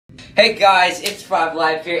Hey guys, it's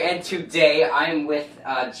FiveAlive here, and today I'm with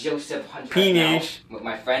Joseph Hunter with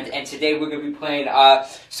my friend, and today we're going to be playing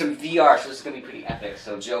some VR, so this is going to be pretty epic.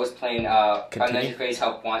 So Joe is playing Unknown Phrase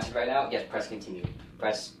Help Wanted right now. Yes, press continue.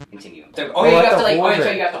 Press continue. Oh, you have to like, you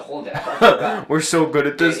have to hold it. We're so good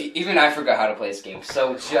at this. Even I forgot how to play this game.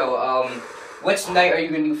 So Joe, which night are you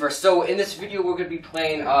going to do first? So in this video we're going to be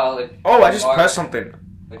playing like... Oh, I just pressed something.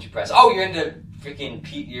 What'd you press? Oh, you're in the freaking...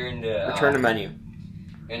 You're in the... Return to menu.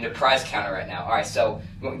 In the prize counter right now. Alright, so...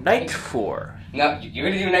 Night 4. No, you're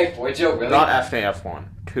gonna do night 4, Joe? Really? Not Fnaf 1.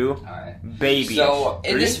 2. Alright. Baby. So,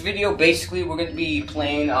 in this video, basically, we're gonna be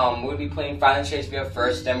playing, Final Chase VR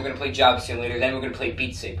first, then we're gonna play Job Simulator, then we're gonna play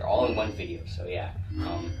Beat Saber, all in one video, so yeah.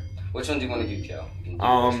 Which one do you want to do, Joe? You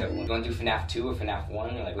want to do FNAF 2 or FNAF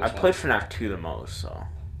 1? Or like, which I played FNAF 2 the most, so...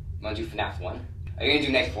 You want to do FNAF 1? Are you gonna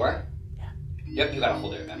do night 4? Yeah. Yep, you gotta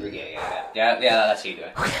hold it, remember? Yeah, that's how you do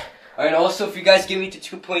it. Okay. Alright, also, if you guys give me to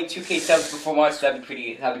 2.2k subs before March, that'd be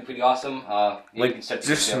pretty awesome. Like,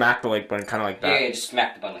 just smack the like button, kind of like that. Yeah, just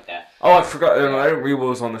smack the button like that. Oh, I forgot. I didn't read what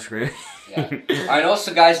was on the screen. Yeah. Alright,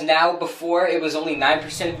 also, guys, now, before, it was only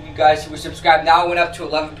 9% of you guys who were subscribed. Now it went up to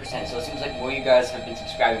 11%, so it seems like more of you guys have been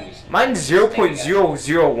subscribing recently. Mine's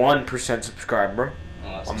 0.001% subscribed, bro.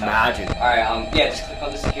 Oh, imagine. Alright, yeah, just click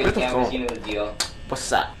on the security cameras, you know the deal. What's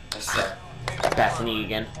that? What's up? Bethany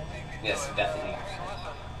again. Yes, Bethany.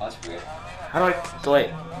 Oh, that's weird. How do I delay?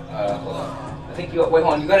 Hold on. I think wait, hold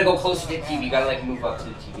on. You gotta go closer to the TV. You gotta like move up to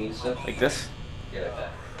the TV and stuff. Like this? Yeah, like that.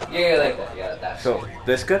 Yeah, like that. Yeah, like that. So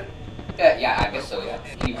this good? Yeah, I guess so. Yeah.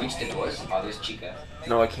 Can you reach the doors? Oh, there's Chica.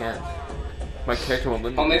 No, I can't. My character won't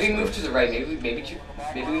let me. Oh, maybe move to the right. Maybe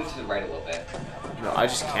move to the right a little bit. No, I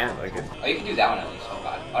just can't. Like it. Oh, you can do that one at least. Oh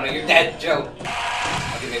God. Oh no, you're dead, Joe.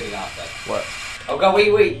 Okay, maybe not. But. What? Oh God,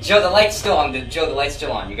 wait, Joe. The light's still on. Joe, the light's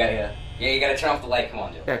still on. You gotta. Yeah, you gotta turn off the light. Come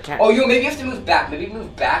on, Joe. Yeah, I can't. Oh, maybe you have to move back. Maybe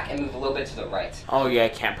move back and move a little bit to the right. Oh yeah, I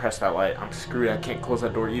can't press that light. I'm screwed. I can't close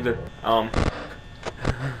that door either.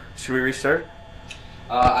 Should we restart?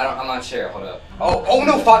 I'm not sure. Hold up. Oh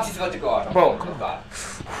no, Foxy's about to go off. Bro, oh God.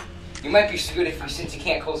 You might be screwed since you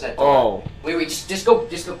can't close that door. Oh. Wait, just go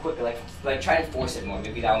quicker. Like try and force it more.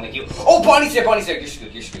 Maybe that will make you. Oh, Bonnie's there. You're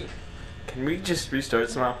screwed. Can we just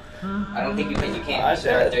restart somehow? I don't think you can. You can't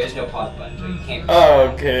restart. There is no pause button, so you can't. Oh,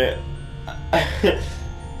 okay.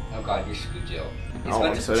 Oh God, you're screwed, Joe. He's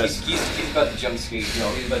about to jump scare you, Joe.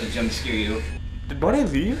 He's about to jump scare you. Did Bonnie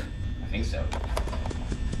leave? I think so.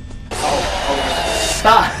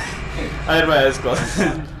 Stop! I had my eyes closed.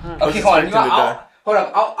 Okay, hold on. Hold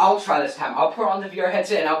up. I'll try this time. I'll put on the VR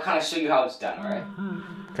headset and I'll kind of show you how it's done. All right?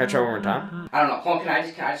 Can I try one more time? I don't know. Hold on. Can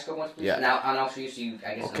I just go once, please? Yeah. And I'll show you so you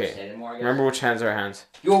I guess understand it more. I guess. Remember which hands are hands.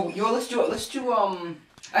 Yo, let's do it.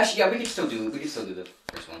 Actually, yeah, we can still do the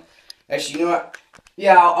first one. Actually, you know what?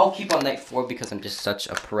 Yeah, I'll keep on night 4 because I'm just such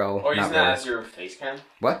a pro. Or using that as your face cam?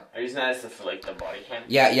 What? Are you using that as the body cam?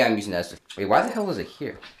 Yeah, I'm using that as the... Wait, why the hell was it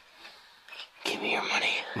here? Give me your money.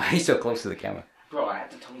 Why are you so close to the camera? Bro, I have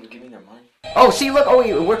to tell them to give me their money. Oh, see, look. Oh,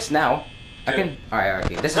 it works now. I can... Alright,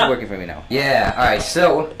 okay. This is working for me now. Yeah, alright,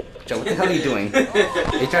 so... Joe, what the hell are you doing?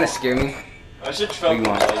 Are you trying to scare me? I should try the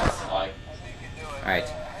lights.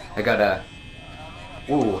 Alright. I got a...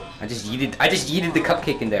 Ooh, I just yeeted the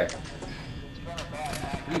cupcake in there.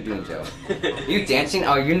 What are you doing, Joe? Are you dancing?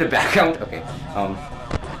 Oh, you're in the background? Okay.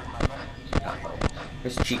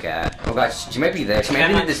 Where's Chica at? Oh gosh, she might be there. She might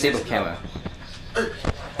be in the disabled camera.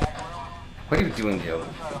 What are you doing, Joe?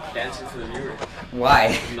 Dancing for the viewer.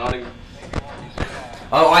 Why? Nodding.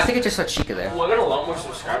 Oh, I think I just saw Chica there. Well, I got a lot more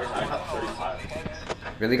subscribers. I got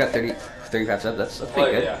 35. Really got 35 subs? That's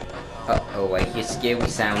pretty good. Yeah. Uh-oh, I hear scary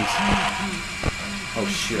sounds. Oh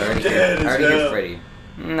shoot, I already hear Freddy.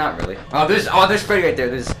 Not really. Oh, there's Freddy right there.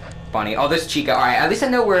 There's Bonnie. Oh, there's Chica. Alright, at least I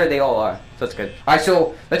know where they all are. So that's good. Alright,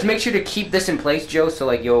 so let's make sure to keep this in place, Joe, so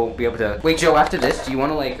like you'll be able to... Wait, Joe, after this, do you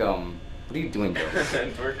want to like, what are you doing, Joe?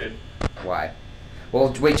 It's working. Why?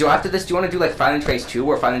 Well, wait, Joe, after this, do you want to do like Final Trace 2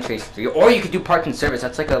 or Final Trace 3? Or you could do Parts and Service.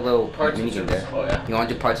 That's like a little minigame there. Oh, yeah. You want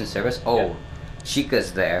to do Parts and Service? Oh, yeah.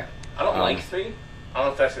 Chica's there. I don't like 3. I don't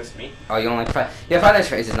know if that's just me. Oh, you don't like 5? Yeah, Final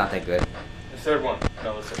Trace is not that good. The third one.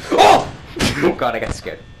 No, the third one. Oh! Oh god, I got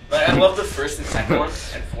scared. Like, I love the first and second one,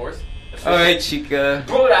 and fourth. Alright, Chica.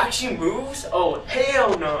 Bro, it actually moves? Oh,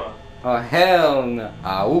 hell no. Oh, hell no.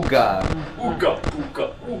 Ooga.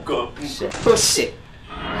 Ooga. Shit. Oh, shit.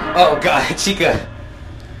 Oh, God, Chica.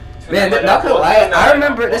 Man, not gonna lie, I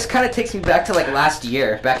remember, this kind of takes me back to, like, last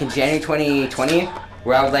year. Back in January 2020,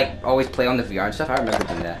 where I would, like, always play on the VR and stuff. I remember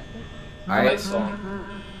doing that. Alright.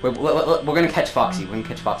 We're gonna catch Foxy. We're gonna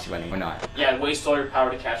catch Foxy running. We're not. Yeah, waste all your power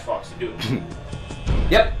to catch Foxy. Do it.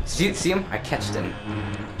 Yep. See him? I catched him.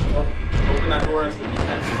 Open that door as you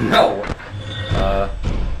can. No.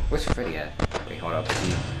 Where's Freddy at? Wait, hold up.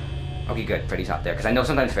 Okay, good. Freddy's not there because I know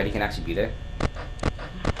sometimes Freddy can actually be there.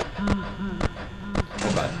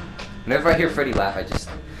 Oh god. Whenever I hear Freddy laugh, I just...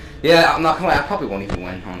 Yeah, I'm not gonna lie, I probably won't even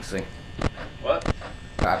win, honestly. What?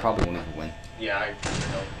 I probably won't even win. Yeah, I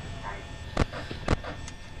know.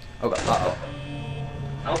 Oh god, uh-oh.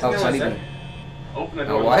 I don't think it's not even... Open the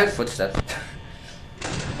door. Oh, well, I heard footsteps.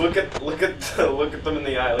 Look at them in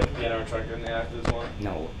the eye. Look at the animatronic in the eye after this one.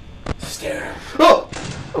 No. Stare. Oh!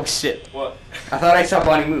 Oh shit. What? I thought I saw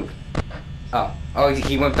Bonnie move. Oh. Oh,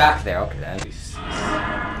 he went back there. Okay, then.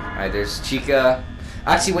 Alright, there's Chica.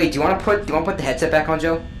 Actually, wait, do you wanna put the headset back on,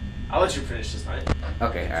 Joe? I'll let you finish this night.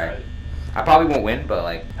 Okay, alright. I probably won't win, but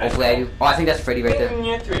like, hopefully I do. Oh, I think that's Freddy right there.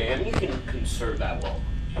 Yeah, 3 a.m. You can conserve that well.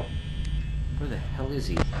 Where the hell is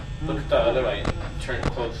he? Look at the other way. Turn it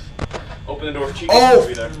close. Open the door. Chica Oh!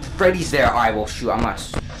 be there. Freddy's there. Alright, well, shoot, I'm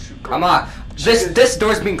not. This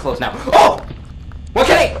door's being closed now. Oh! What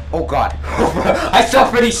can I? Oh god. I saw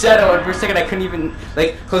Freddy's shadow and for a second I couldn't even,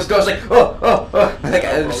 like, close the doors, like, oh. Like,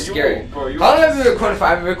 it was scary. How long have we recorded for?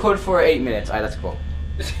 I've recorded for 8 minutes. Alright, that's cool.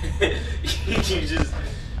 You just...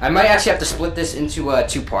 I might actually have to split this into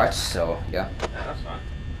 2 parts, so, yeah. Yeah, that's fine.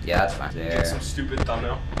 Yeah, that's fine. Get There. some stupid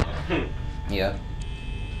thumbnail. Yeah.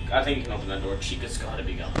 I think you can open that door. Chica's gotta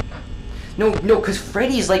be gone. No, because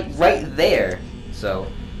Freddy's, like, right there. So.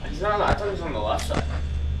 He's not on the, I thought he was on the left side.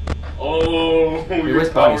 Oh, Wait, where's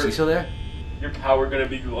Bonnie? Is he still there? Your power gonna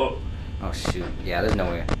be low. Oh, shoot. Yeah, there's no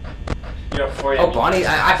way. Yeah, 4 a.m. Oh, Bonnie,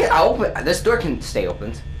 I'll open. This door can stay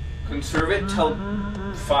open. Conserve it till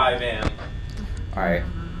 5 a.m. Alright.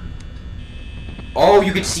 Oh,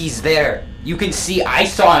 you can see he's there. You can see I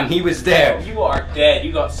saw him. He was there. You are dead.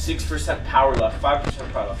 You got 6% power left,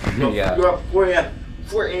 5% power left. Yeah. You're up 4 a.m.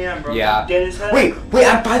 4 a.m. bro. Yeah. Dead as hell. Wait,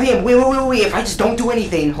 I'm 5 a.m. Wait. If I just don't do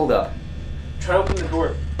anything, hold up. Try to open the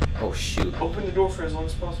door. Oh, shoot. Open the door for as long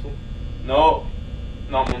as possible. No.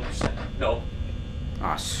 Not 1%. No.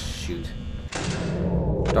 Ah, shoot.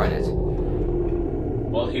 Darn it.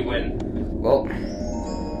 Well, he win. Well,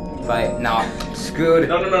 if I... Nah, screwed.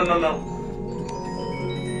 No.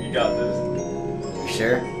 You got this. You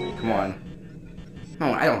sure? Come on.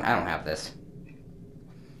 No, I don't have this.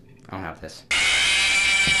 I don't have this.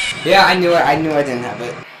 Yeah, I knew it. I didn't have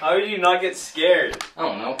it. How did you not get scared? I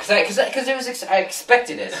don't know, cause it was I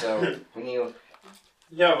expected it. So when you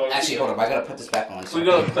Yeah, but actually hold up, I gotta put this back on. We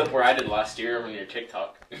got a clip where I did last year on your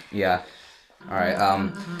TikTok. Yeah. All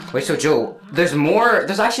right. Wait. So Joe, there's more.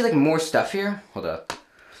 There's actually like more stuff here. Hold up.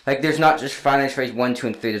 Like there's not just Five Nights at Freddy's 1, 2,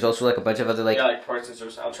 and 3. There's also like a bunch of other like. Yeah, like parts and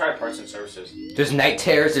services. I'll try parts and services. There's night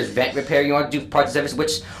terrors. There's vent repair. You want to do parts and service?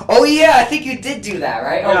 Which? Oh yeah, I think you did do that,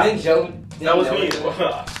 right? Yeah. Oh, then Joe. That was me.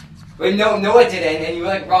 Wait, no, I didn't, and you were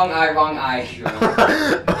like, wrong eye.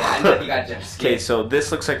 Yeah, I know you got just. Okay, so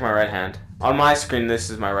this looks like my right hand. On my screen, this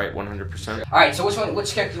is my right 100%. Alright, so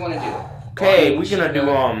which character do you want to do? Okay, we're gonna do,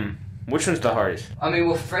 which one's the hardest? I mean,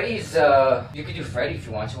 well, Freddy's, you could do Freddy if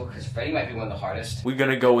you want to, because Freddy might be one of the hardest. We're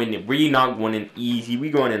gonna go in, we're not going in easy,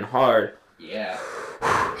 we're going in hard. Yeah.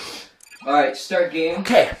 Alright, start game.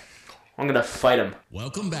 Okay. I'm gonna fight him.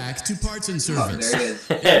 Welcome back to Parts and Service. Oh, there it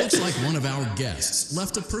is. It looks like one of our guests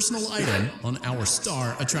left a personal item on our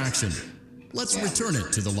star attraction. Let's return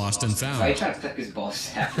it to the Lost and Why are you Found. trying to flick his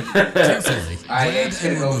balls out? Carefully grab it's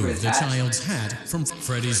and gonna go for remove his the hat. child's hat from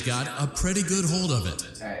Freddy's got a pretty good hold of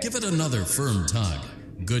it. Alright. Give it another firm tug.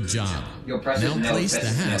 Good job. Yo, press Now his nose, place press the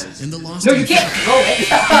his hat nose. in the Lost No, and you can't Found. throw it!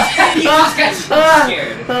 You just got so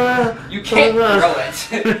scared. You can't throw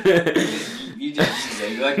it. You just,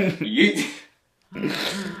 you're like, you...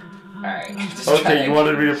 Alright. Okay, you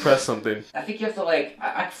wanted me to press something. I think you have to like,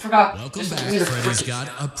 I forgot. Welcome Just back. use the Freddy's frickin- got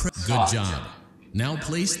a good job. Now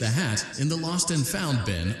place the hat in the Lost and Found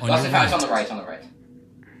bin on Lost your and found, it's on right. the right, it's on the right.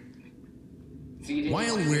 See, you didn't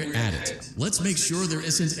While do we're at it, let's make sure there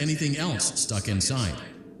isn't anything else stuck inside.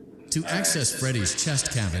 To access Freddy's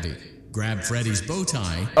chest cavity, grab Freddy's bow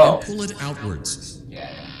tie Oh. and pull it outwards. Yeah,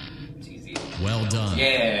 it's easy. Well done.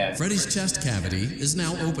 Yeah. Freddy's chest cavity is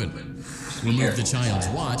now open. Remove the child's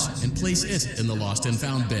watch and place it in the Lost and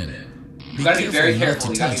Found bin. You gotta be very not careful.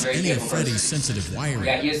 to You gotta be touch very any of careful. Freddy's sensitive wiring.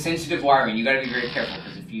 Yeah, he has sensitive wiring. You gotta be very careful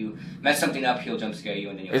because if you mess something up, he'll jump scare you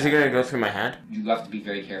and then you'll. Is it gonna go through my hand? You have to be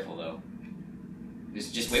very careful though.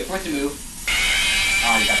 Just wait for it to move.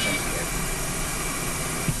 Oh, you got jump scared.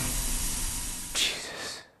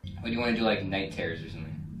 Jesus. What do you want to do, like night terrors or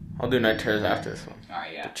something? I'll do night terrors after this one. All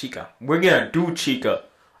right, yeah. Chica. We're gonna do Chica.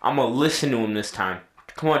 I'm gonna listen to him this time.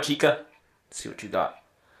 Come on, Chica. Let's see what you got.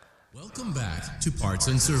 Welcome back to Parts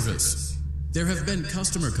and Service. There have been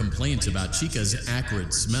customer complaints about Chica's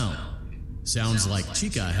acrid smell. Sounds like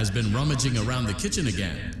Chica has been rummaging around the kitchen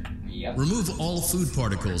again. Yep. Remove all food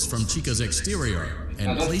particles from Chica's exterior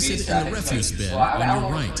and No, place it in the refuse bin I on don't your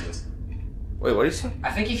know right. Wait, what did you say?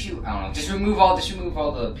 I think if you, I don't know, just remove all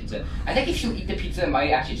the pizza. I think if you eat the pizza, it might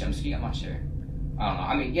actually jump scare you. I'm not sure. I don't know.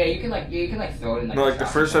 I mean, yeah, you can like throw it in like. No, like the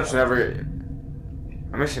first step's never.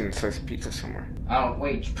 I'm missing a slice of pizza somewhere. I don't know.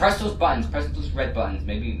 Wait, press those buttons. Press those red buttons.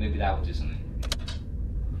 Maybe that will do something.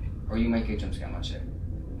 Or you might get jump scare. I'm not sure.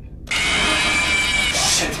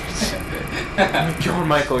 God,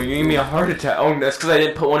 Michael, you gave me a heart attack. Oh, that's because I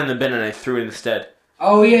didn't put one in the bin and I threw it instead.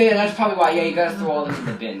 Oh yeah, that's probably why. Yeah, you gotta throw all them in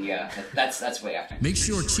the bin. Yeah, that's way after. Make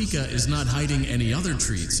sure Chica is not hiding any other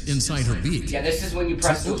treats inside her beak. Yeah, this is when you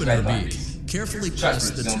press To those open red her buttons. beak, carefully Trust press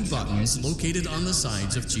me, the don't two do that. buttons located on the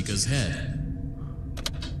sides of Chica's head.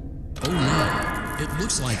 Oh no, it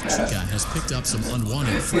looks like Chica has picked up some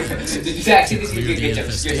unwanted friends. Did you actually To think you clear could the get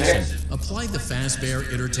jump scared there? infestation, apply the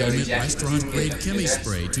Fazbear Entertainment Jack, Restaurant did you Grade get Chemi jump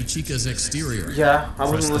Spray to Chica's exterior. Yeah, I Press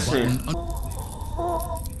wasn't the listening. button.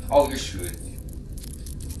 Oh, you're screwed.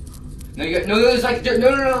 No, it's like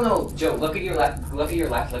no. Joe, look at your left. Look at your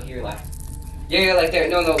left. Yeah, like there.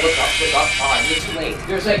 No, look up. Ah, you're too late.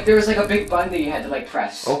 There was like a big button that you had to like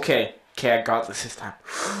press. Okay, I got this time.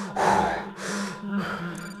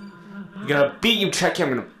 I'm gonna beat you, Chucky. I'm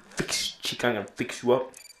gonna fix Chica. I'm gonna fix you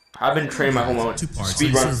up. I've been training my whole life. To parts Speed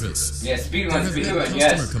and run. service. Yeah, speed There run, have been customer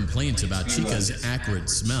yes. complaints about Speed Chica's acrid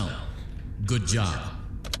smell. Good job.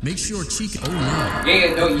 Make sure Chica. Oh no.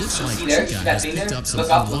 Yeah, no, you Looks like see there? Chica See that has thing picked there? up some Look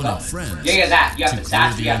up. unwanted friends. Yeah, that. You have To to. clear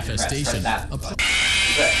That's the you have to press infestation, that. apply.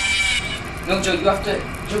 No, Joe, you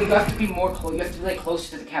have to be more close. You have to be like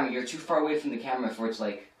closer to the camera. You're too far away from the camera for it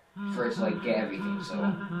to get everything. So.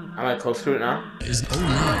 Am I close to it now? Oh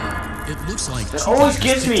no. It looks like That Chica always has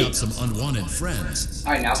gives picked me- up some unwanted friends.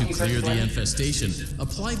 All right, now To can you press clear the the button? infestation,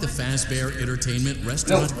 apply the Fazbear Entertainment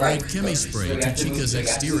Restaurant right. Grade Chemi Spray So you to have to move Chica's to the right,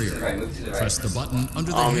 exterior. move to the right. Press the button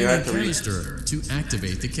under the you have hanging to read. canister to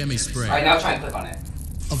activate the Chemi Spray. All right, now try and click on it.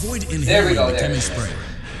 Avoid There we inhaling go, the there Chemi we go. Spray.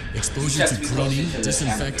 Exposure You have to to be closer cleaning, to the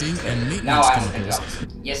disinfecting, camera. and Now maintenance I have to chemicals. drop.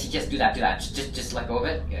 Yes, you just do that. Just let go of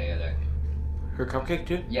it. Yeah, there. Her cupcake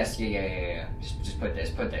too? Yes, yeah. Just put this.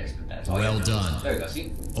 That's all you Well have to do. done. There we go.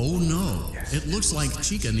 See? Oh no, it looks like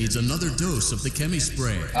Chica needs another dose of the Chemi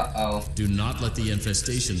Spray. Uh-oh. Do not let the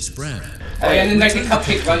infestation spread. Oh yeah, and then like the Return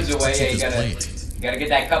cupcake runs to away. Yeah, you Chica's gotta plate. get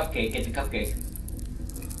that cupcake. Get the cupcake.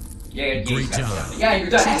 Yeah, you Great gotta- job. Yeah, you're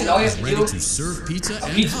done. And all you have to Ready do. to serve pizza A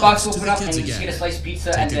and pizza box hugs will to open the up and kids you just get a again. slice of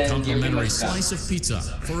pizza and Take a then you're pretty complimentary much done. slice of pizza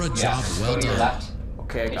for a Yeah, job well go to your done. left.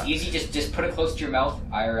 Okay, I It's got it. easy. Just put it close to your mouth.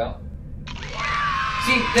 IRL.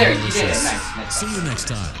 See, there, you did it. Delicious. Nice. See you next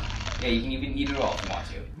time. Yeah, you can even eat it all if you want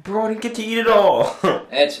to. Bro, I didn't get to eat it all.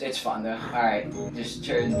 It's fun though. All right, just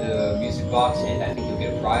turn the music box and I think you'll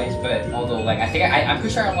get a prize. But although like I'm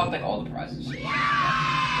pretty sure I unlocked like all the prizes.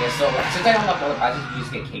 Yeah. So since I unlocked all the prizes, you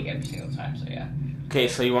just get cake every single time. So yeah. Okay,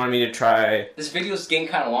 so you wanted me to try... This video's getting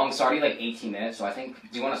kind of long. It's already like 18 minutes. So I think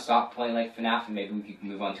do you want to stop playing like FNAF and maybe we can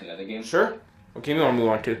move on to another game? Sure. Okay, we want to move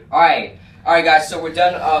on to. All right, guys. So we're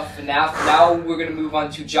done FNAF. Now we're gonna move on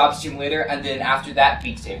to Job Simulator, and then after that,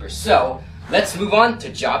 Beat Saber. So let's move on to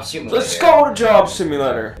Job Simulator. Let's go to Job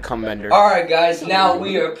Simulator. Come, Bender. All right, guys. Now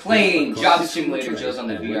we are playing Job Simulator. Joe's on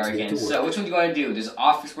the VR again. So which one do you want to do? There's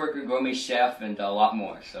office worker, gourmet chef, and a lot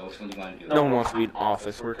more. So which one do you want to do? No one wants to be an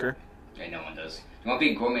office worker. Yeah, no one does. You want to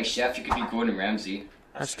be a gourmet chef? You could be Gordon Ramsay.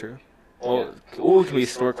 That's true. Well, we can be a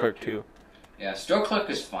store clerk too. Yeah, store clerk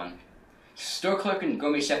is fun. Store clerk and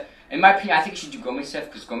gourmet chef. In my opinion, I think you should do gourmet chef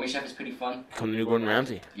because gourmet chef is pretty fun. Become the new Gordon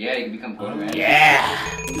Ramsay. Yeah, you can become Gordon Ramsay.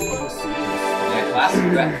 Yeah. Yeah,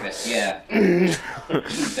 classic breakfast. Yeah. What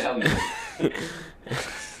the hell you doing?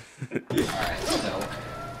 Alright, so.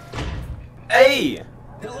 Hey.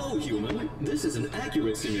 Hello, human. This is an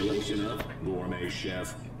accurate simulation of Gourmet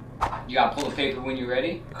Chef. You gotta pull the paper when you're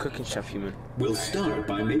ready. Cooking chef human. We'll start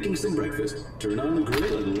by making some breakfast. Turn on the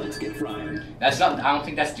grill and let's get frying. That's not. I don't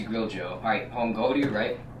think that's the grill, Joe. Alright, home, go to your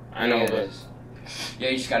right. I know, Yeah, it but- is. Yeah,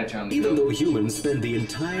 you just gotta turn on the Even grill. though humans spend the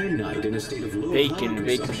entire night in a state of low Bacon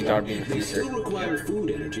power starving consumption, in the they future. still require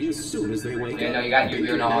food energy as soon as they wake Yeah, up. no,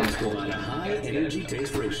 you're not on the Bacon grill. provide a high energy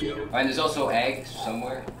taste ratio. Alright, there's also eggs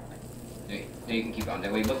somewhere. There you can keep on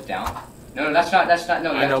there. Wait, look down. No, that's not.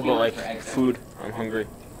 No, you I have know, to be but looking like for eggs. food. I'm hungry.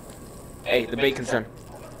 Hey, the bacon's done.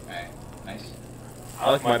 Alright, nice.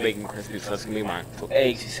 I like my bacon crispy, so that's gonna be mine. So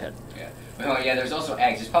eggs, he said. Yeah. Oh yeah, there's also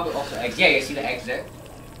eggs. There's probably also eggs. Yeah, you see the eggs there?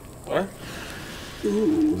 What?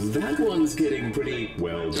 Ooh, that one's getting pretty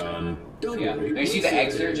well done. Don't Yeah. worry. Now you see we'll the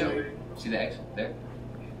eggs there, it Joe? anyway. See the eggs there?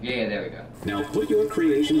 Yeah, there we go. Now put your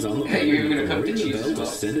creations on the Hey, you're plate gonna and cook the ring cheese bell as to well?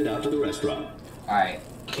 send it out to the restaurant. Alright.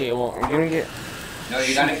 Okay, well, I'm gonna get No,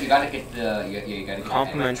 you gotta get the you gotta get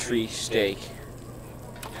complimentary steak.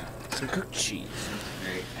 Some cooked cheese.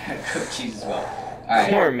 Cooked cheese as well. Alright.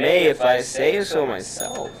 Gourmet, if I say so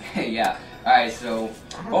myself. Yeah. Alright, so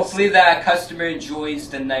hopefully that customer enjoys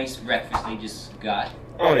the nice breakfast they just got.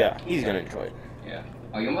 Oh yeah, he's gonna enjoy it. Yeah.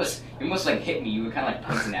 Oh, you almost like hit me. You were kind of like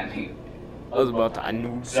pointing at me. I was about to. I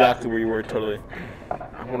knew exactly where you were. Totally.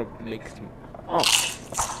 I want to make some. Oh.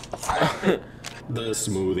 The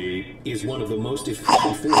smoothie is one of the most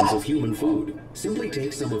efficient forms of human food. Simply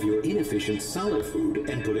take some of your inefficient solid food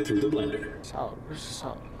and put it through the blender. Salad. Where's the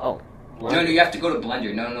salad? Oh. No, you have to go to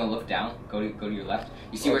blender. No, look down. Go to your left.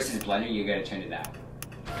 You see where it says blender? You gotta turn to that.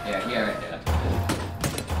 Yeah, right there.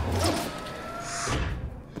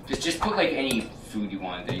 That's just put like any food you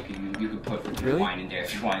want there. You could put wine in there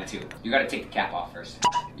if you wanted to. You gotta take the cap off first.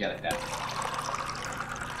 Yeah, like that.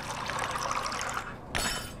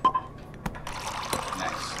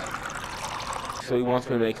 Nice. So he wants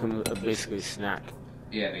me to make him basically a snack.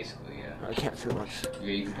 Yeah, basically, yeah. I can't feel much.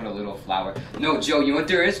 Yeah, you can put a little flour. No, Joe, you know what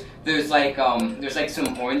there is? There's like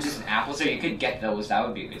some oranges and apples there. You could get those. That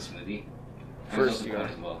would be a good smoothie. First, you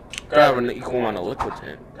as well. grab an equal amount of liquids in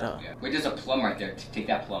it. Yeah. Wait, there's a plum right there. Take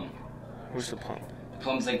that plum. Where's the plum? The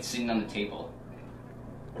plum's like sitting on the table.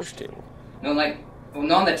 Which table? No, like, well,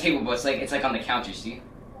 not on the table, but it's like on the counter. See?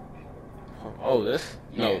 Oh, this?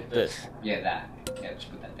 Yeah. No, this. Yeah, that. Yeah, just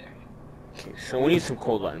put that there. Okay, so we need some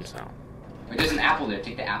cold items now. Wait, there's an apple there.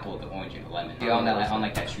 Take the apple, the orange, and the lemon. Yeah, on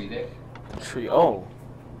like that tree there. Tree. Oh.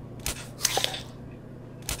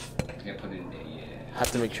 Yeah, put it in there. Yeah.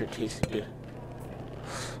 Have to make sure it tastes good.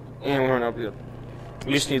 And we're up here.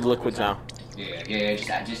 We just need liquids now. Yeah.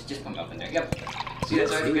 Just put milk in there. Yep. See,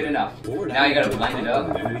 that's already good enough. Now you gotta blend it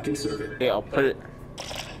up. Then we can serve it. Yeah, I'll put it.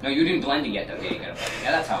 No, you didn't blend it yet, though. Yeah, you gotta blend it.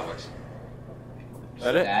 Yeah, that's how it works.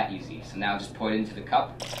 That it? That easy. So now just pour it into the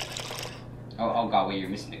cup. Oh god, wait, you're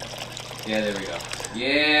missing the cup. Yeah, there we go.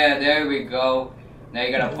 Yeah, there we go. Now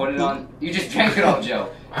you gotta put it on. You just drank it all,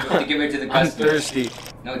 Joe. You have to give it to the customer. I'm thirsty.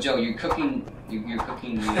 No, Joe, you're cooking. You're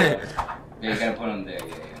cooking the. Yeah, you gotta put it on there.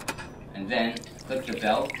 Yeah. And then click the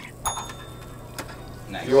bell.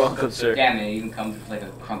 Nice. You're welcome, sir. Damn it, it even comes with like a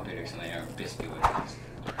crumpet or something, or a biscuit with it.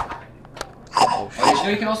 Oh, Oh, you know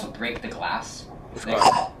you can also break the glass.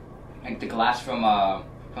 Like the glass from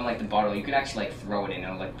like the bottle. You can actually like throw it in and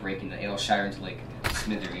it'll like break into. It'll shatter into like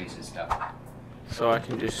smithereens and stuff. So I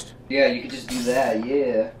can just. Yeah, you can just do that.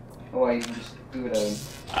 Yeah. Or you can just do it.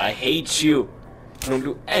 I hate you. You don't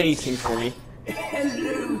do anything for me.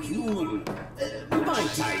 Hello, human.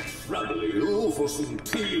 Might I trouble you for some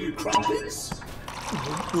tea and crumpets?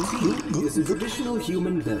 Tea is a traditional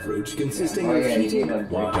human beverage consisting of heating,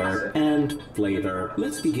 water, and flavor.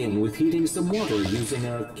 Let's begin with heating some water using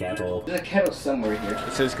a kettle. There's a kettle somewhere here.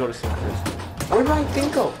 It says go to sleep first. Where did my thing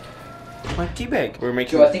go? My tea bag. We're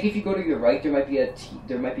making. Joe, I think if you go to your right, there might be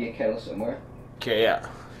a kettle somewhere. Okay, yeah.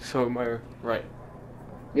 So my right.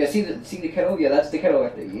 Yeah, see the kettle? Yeah, that's the kettle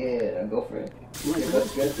right there. Yeah, now go for it. Like Yeah, most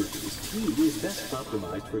that's good. beverages, tea is best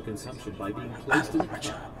optimized for consumption by being placed in a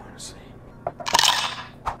cup.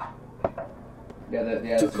 Yeah, To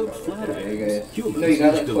that's cook about flat right there. items, humans No, you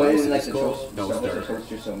gotta use like put it in like devices the called toaster.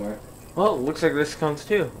 toaster somewhere. Well, looks like this counts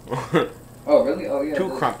too. Oh, really? Oh, yeah. 2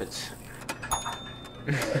 crumpets.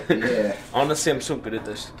 Yeah. Honestly, I'm so good at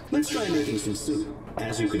this. Let's try making some soup.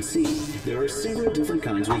 As you can see, there are several different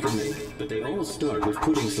kinds we can make, but they all start with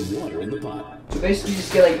putting some water in the pot. So basically, you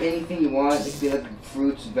just get like anything you want. It could be like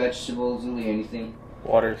fruits, vegetables, really anything.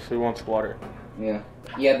 Water. So he wants water. Yeah.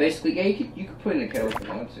 Yeah, basically, yeah, you could put it in a kettle if you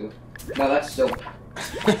want to. No, that's soap.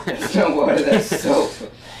 That's not water, that's soap.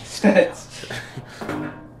 That's...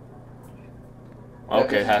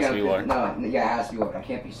 Okay, it has to be water. No, yeah, it has to be water. It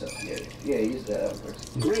can't be soap. Yeah, use that. That works.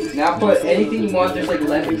 Great. Now put anything you want. There's like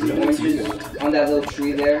lemons and oranges on that little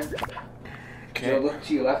tree there. Okay. So look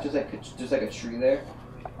to your left. There's like a tree there.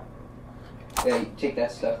 Yeah, you take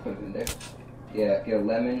that stuff, put it in there. Yeah, get a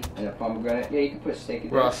lemon and a pomegranate. Yeah, you can put a steak in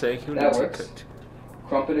there. Raw steak. Who That needs it works. cooked?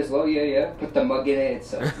 Crumpet as well. Yeah. Put the mug in it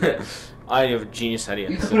itself. Yeah. I have a genius idea.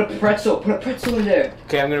 You can put a pretzel. Put a pretzel in there.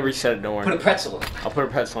 Okay, I'm gonna reset it. Don't worry. Put a pretzel. I'll put a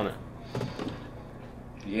pretzel on it.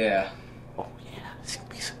 Yeah. Oh yeah, this could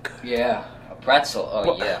be so good. Yeah. A pretzel. Oh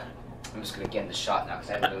Well- yeah. I'm just gonna get in the shot now because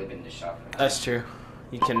I haven't really been in the shot for That's true.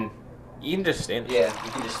 You can just stand. Yeah,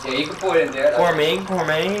 you can just you can pour it in there. Pour me.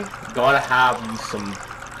 Gotta have you some.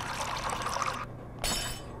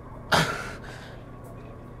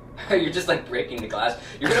 You're just like breaking the glass.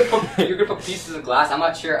 You're gonna put pieces of glass. I'm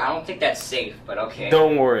not sure. I don't think that's safe, but okay.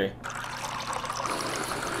 Don't worry.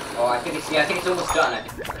 Oh, I think it's almost done. I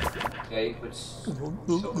think. Yeah, you put soap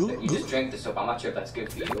in it. You just drink the soap. I'm not sure if that's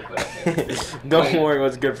good for you, but okay. Don't worry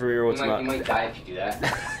what's good for me or what's you not. might die if you do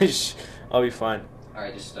that. I'll be fine.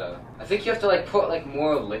 Alright, just I think you have to like put like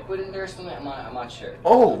more liquid in there or something. I'm not sure.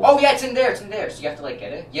 Oh Yeah, it's in there. So you have to like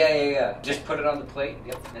get it. Yeah. Just put it on the plate.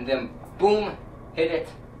 Yep. And then boom, hit it,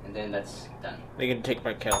 and then that's done. They can take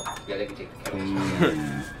my kettle. Yeah, they can take the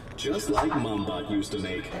kettle. Just like Mombot used to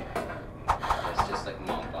make. It's just like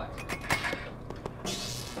Mombot.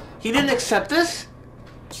 He didn't accept this?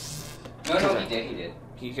 No, he did.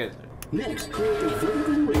 He could. Next, create a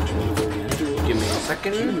vertical arrangement of oriental. Give me a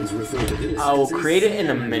second. Humans refer to this I will as a create it in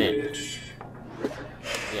a minute. sandwich.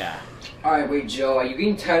 Yeah. Alright, wait, Joe, are you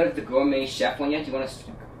getting tired of the gourmet chef one yet? Do you want to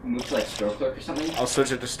move to like store clerk or something? I'll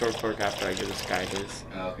switch it to store clerk after I give this guy his.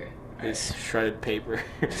 Oh, okay. His shredded paper.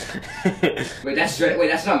 Wait, that's shredded. Wait,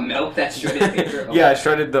 that's not milk. That's shredded paper. Okay. Yeah, I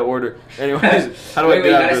shredded the order. Anyways, how do I wait, get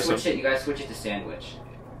you out gotta of this switch one? it. You gotta switch it to sandwich.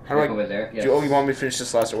 How do I? Over there. Yes. You want me to finish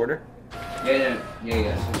this last order? Yeah. Switch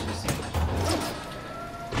it to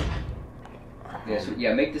sandwich.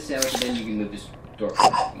 Yeah, make the sandwich, and then you can move this door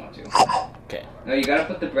clerk if you want to. Okay. No, you gotta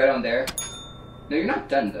put the bread on there. No, you're not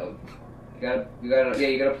done though. You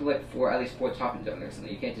gotta put like at least four toppings on there or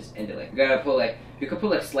something. You can't just end it like. You gotta put like, you could put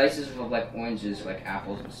like slices of like oranges or like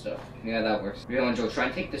apples and stuff. Yeah, that works. You know, Joe, try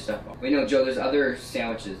and take this stuff off. Wait, no, Joe, there's other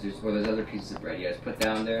sandwiches. There's other pieces of bread. You guys put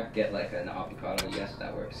down there. Get like an avocado. Yes,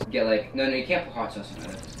 that works. Get like, no, you can't put hot sauce on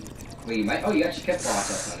it. Wait, you might. Oh, you actually can put hot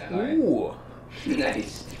sauce on it. All right. Ooh.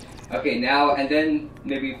 Nice. Okay, now and then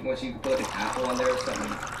maybe once you put like an apple on there or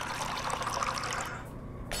something.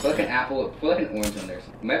 Put like an apple, put like an orange on there.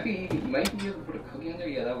 You might be able to put a cookie on there.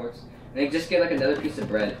 Yeah, that works. And then just get like another piece of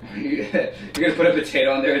bread. You're gonna put a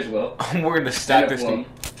potato on there as well. We're gonna stack this thing.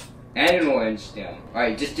 And an orange. Damn. All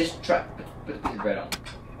right, just try put the piece of bread on.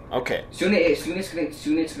 Okay. Soon it's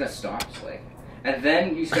gonna stop. So like, and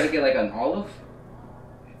then you just gotta get like an olive.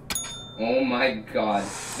 Oh my God,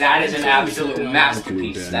 that is an absolute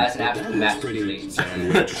masterpiece. That's an absolute masterpiece.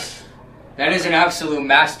 That is an absolute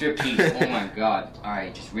masterpiece. Oh my God.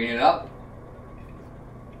 Alright, just read it up.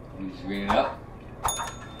 Just read it up.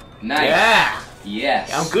 Nice. Yeah.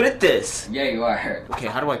 Yes. I'm good at this. Yeah, you are. Okay,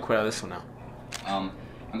 how do I quit out of this one now?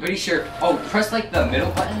 I'm pretty sure. Oh, press like the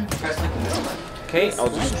middle button. Press like the middle button. Okay, I'll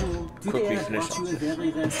just quickly finish off.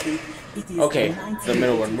 Okay, the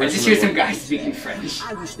middle one. I Where's just the hear middle some one? guys speaking French.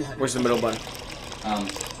 Where's the middle button?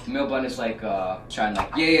 Middle button is like, try and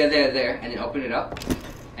like, there, and then open it up.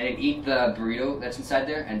 And then eat the burrito that's inside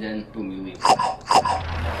there, and then boom, you leave.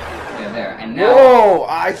 Yeah, there. And now. Whoa!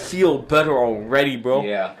 I feel better already, bro.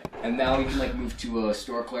 Yeah. And now you can like move to a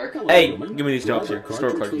store clerk. Hey, give me these jobs here.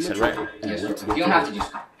 Store clerk, you said, right? Yeah, store clerk. You don't have to do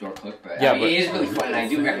store clerk, but, yeah, I mean, it is really fun, and I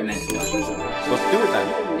do recommend it. So let's do it then.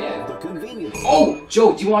 Yeah. Oh,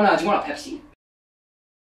 Joe, do you want a Pepsi?